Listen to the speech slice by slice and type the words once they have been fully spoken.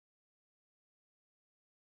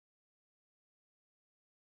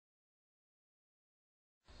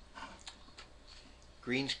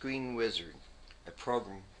GreenScreen Wizard, a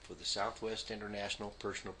program for the Southwest International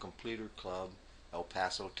Personal Computer Club, El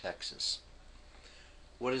Paso, Texas.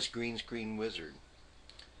 What is GreenScreen Wizard?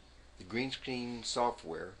 The GreenScreen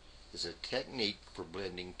software is a technique for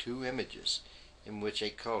blending two images in which a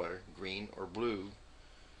color, green or blue,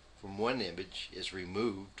 from one image is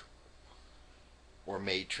removed or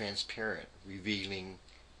made transparent, revealing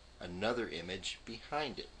another image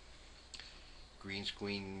behind it.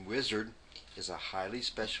 GreenScreen Wizard is a highly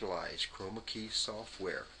specialized chroma key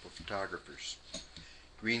software for photographers.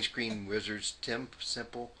 GreenScreen Wizard's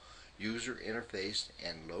simple user interface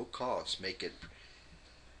and low cost make it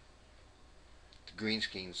the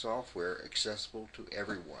GreenScreen software accessible to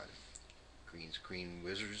everyone. GreenScreen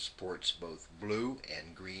Wizard supports both blue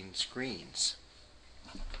and green screens.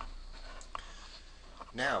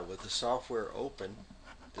 Now, with the software open,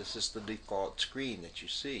 this is the default screen that you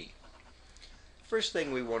see. First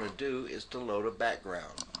thing we want to do is to load a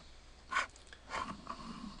background.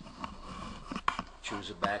 Choose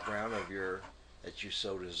a background that you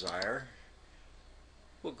so desire.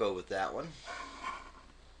 We'll go with that one.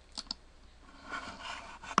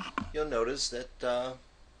 You'll notice that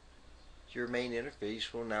your main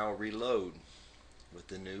interface will now reload with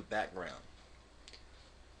the new background.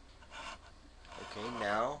 Okay,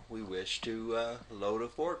 now we wish to load a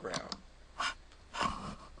foreground.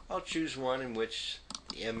 I'll choose one in which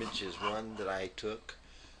the image is one that I took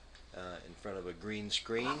in front of a green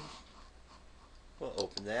screen. We'll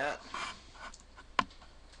open that.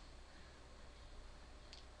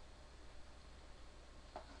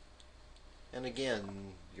 And again,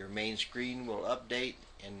 your main screen will update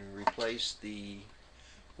and replace the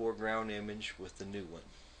foreground image with the new one.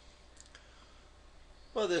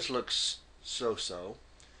 Well, this looks so-so,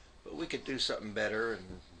 but we could do something better and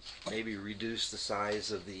maybe reduce the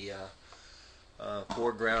size of the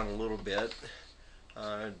foreground a little bit,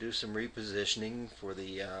 do some repositioning for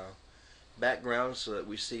the background so that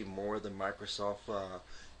we see more of the Microsoft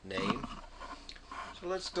name. So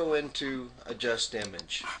let's go into Adjust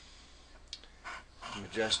Image. From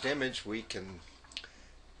Adjust Image we can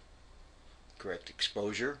correct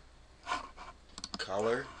exposure,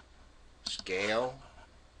 color, scale,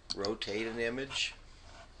 rotate an image,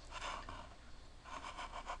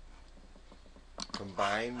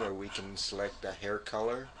 combine where we can select a hair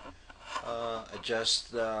color,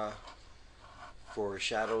 adjust for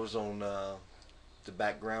shadows on the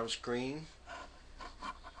background screen,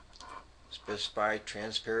 specify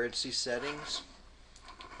transparency settings,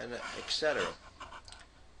 and etc.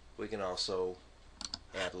 We can also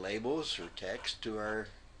add labels or text to our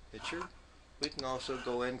picture. We can also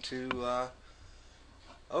go into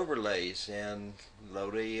overlays and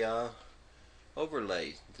load a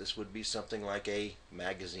overlay. This would be something like a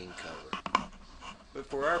magazine cover. But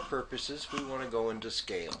for our purposes, we want to go into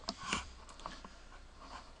scale.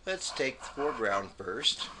 Let's take the foreground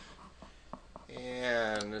first,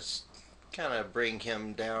 and let's kind of bring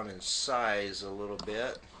him down in size a little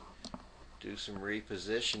bit. Do some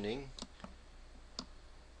repositioning.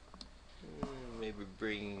 Maybe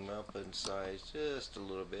bring him up in size just a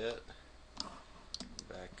little bit.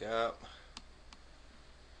 Back up.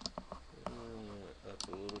 Up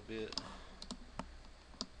a little bit.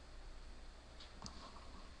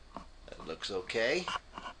 That looks okay.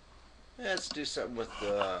 Let's do something with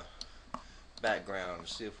the background.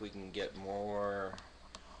 See if we can get more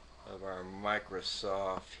of our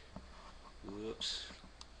Microsoft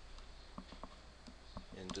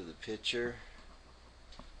into the picture.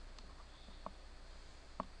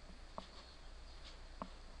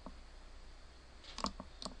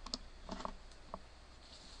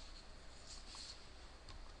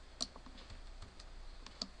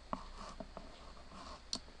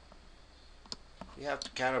 You have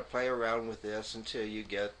to kind of play around with this until you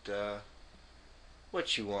get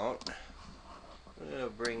what you want. I'm going to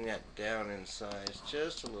bring that down in size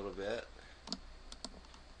just a little bit.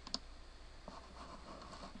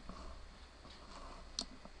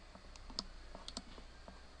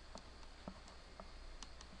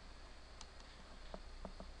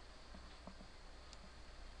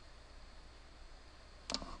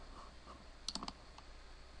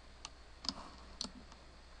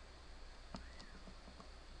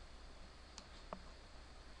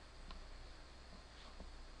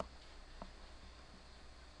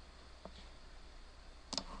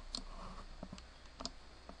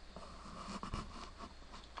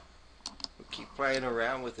 Keep playing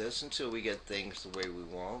around with this until we get things the way we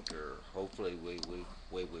want, or hopefully way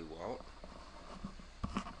we want.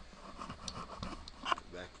 Go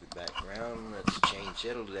back to the background. Let's change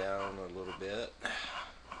it down a little bit.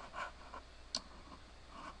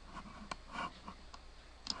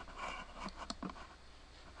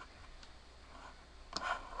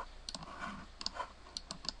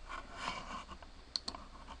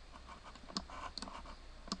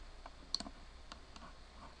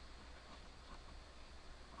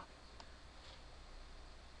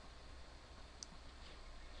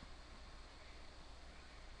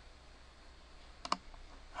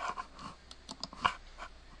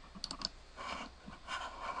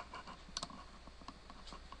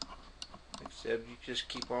 you just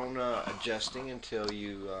keep on adjusting until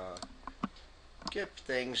you get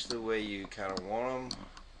things the way you kind of want them.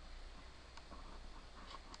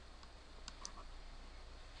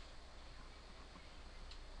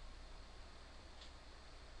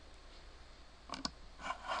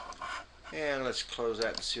 And let's close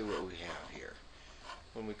that and see what we have here.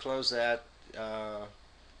 When we close that,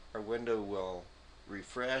 our window will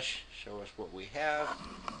refresh, show us what we have,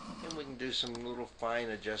 and we can do some little fine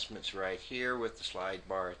adjustments right here with the slide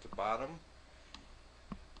bar at the bottom.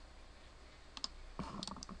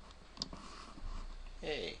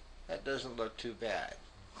 Hey, that doesn't look too bad.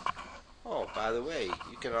 Oh, by the way,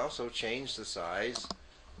 you can also change the size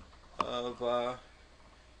of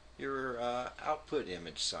your output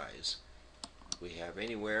image size. We have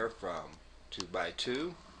anywhere from 2 by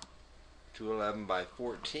 2 to 11 by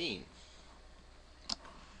 14.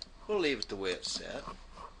 We'll leave it the way it's set.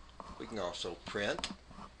 We can also print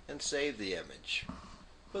and save the image.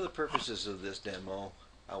 For the purposes of this demo,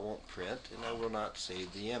 I won't print and I will not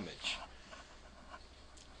save the image.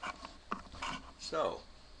 So,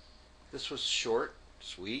 this was short,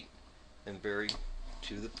 sweet, and very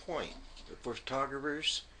to the point. But for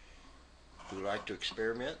photographers who like to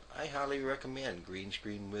experiment, I highly recommend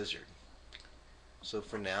GreenScreen Wizard. So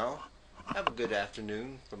for now, have a good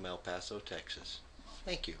afternoon from El Paso, Texas.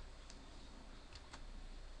 Thank you.